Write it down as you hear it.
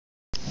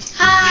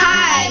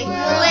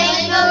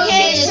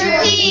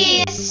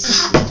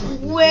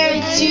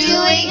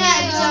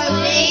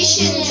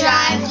action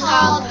drive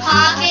called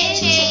Pocket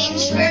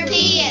Change for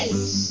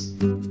Peace.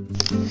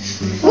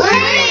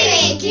 We're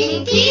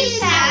making peace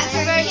packs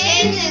for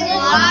kids in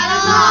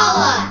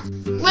Guatemala.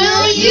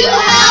 Will you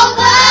help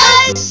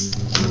us?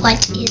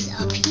 What is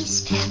a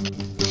peace pack?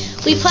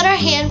 We put our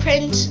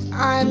handprint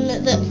on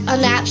a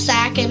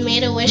knapsack and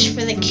made a wish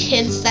for the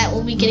kids that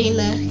will be getting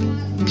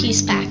the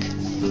peace pack.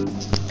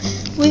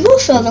 We will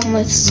fill them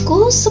with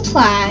school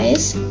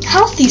supplies,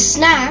 healthy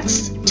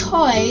snacks,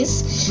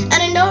 toys,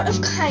 and a note of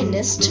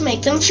kindness to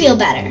make them feel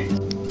better.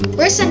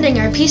 We're sending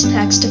our peace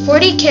packs to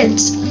 40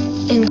 kids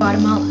in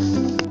Guatemala.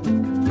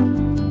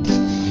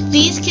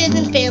 These kids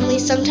and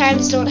families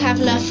sometimes don't have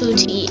enough food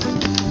to eat.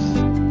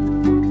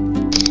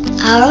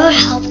 Our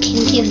help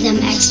can give them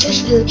extra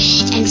food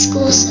and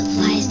school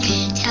supplies to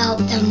help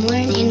them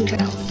learn and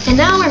grow. And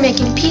now we're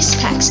making peace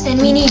packs,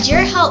 and we need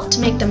your help to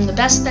make them the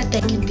best that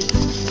they can be.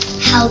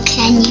 How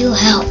can you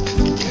help?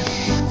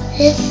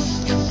 This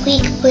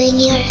week, bring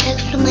your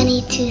extra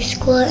money to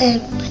school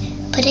and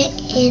put it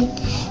in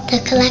the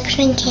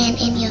collection can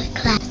in your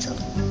classroom.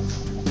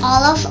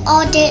 All of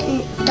our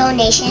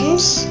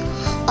donations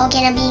are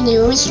going to be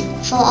used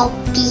for all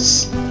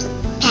these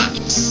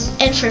packs.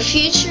 And for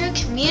future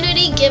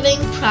community giving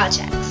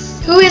projects.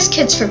 Who is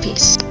Kids for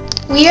Peace?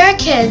 We are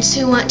kids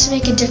who want to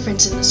make a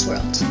difference in this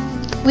world.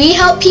 We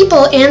help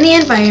people and the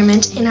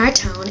environment in our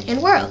town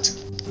and world.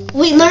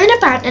 We learn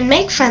about and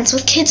make friends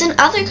with kids in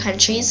other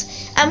countries,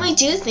 and we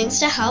do things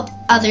to help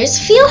others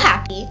feel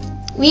happy.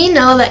 We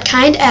know that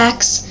kind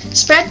acts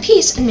spread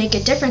peace and make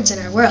a difference in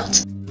our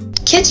world.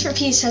 Kids for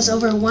Peace has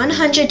over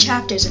 100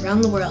 chapters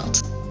around the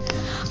world.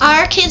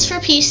 Our Kids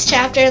for Peace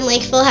chapter in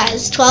Lakeville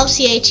has 12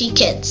 CHE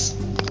kids.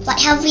 What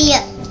have we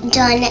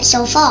done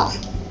so far?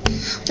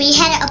 We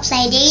had a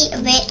play date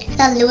with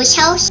the Lewis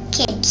House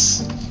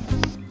kids.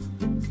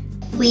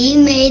 We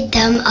made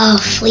them a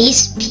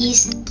fleece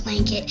peace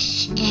blanket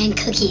and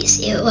cookies.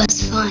 It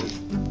was fun.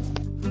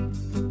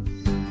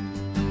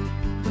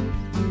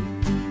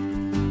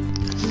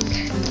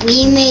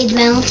 We made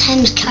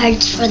Valentine's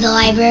cards for the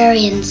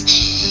librarians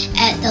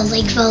at the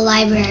Lakeville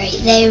Library.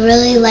 They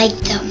really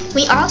liked them.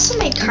 We also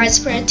made cards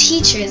for our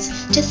teachers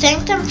to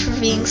thank them for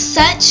being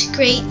such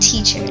great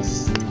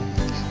teachers.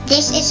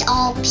 This is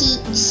all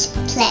Pete's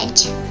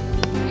pledge.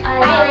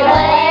 I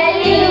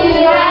pledge you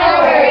my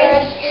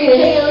words to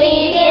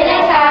speak in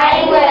a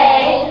kind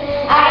way.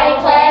 I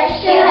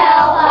pledge to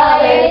help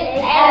others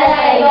as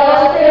I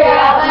go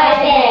throughout my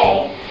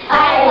day.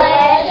 I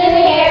pledge to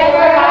care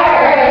for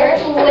our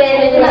earth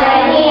with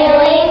my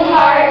healing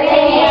heart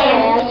and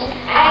hands.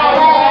 I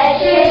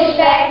pledge to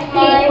respect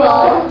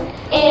people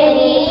in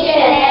each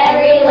and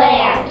every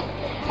land.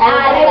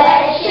 I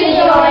pledge to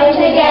join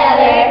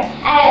together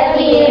as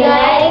we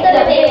unite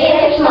the big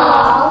and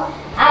small.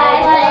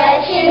 I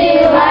pledge to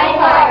do my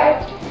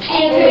part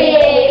and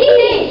create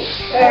peace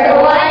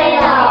for one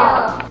and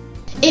all.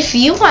 If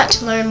you want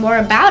to learn more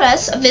about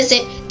us,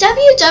 visit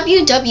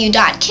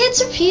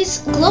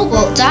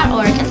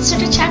www.kidsforpeaceglobal.org and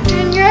start a chapter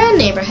in your own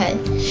neighborhood.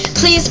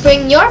 Please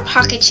bring your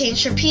pocket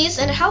change for peace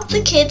and help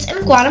the kids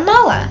in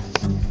Guatemala.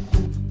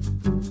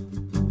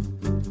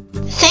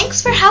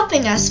 Thanks for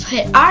helping us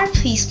put our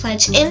peace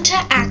pledge into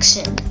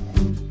action.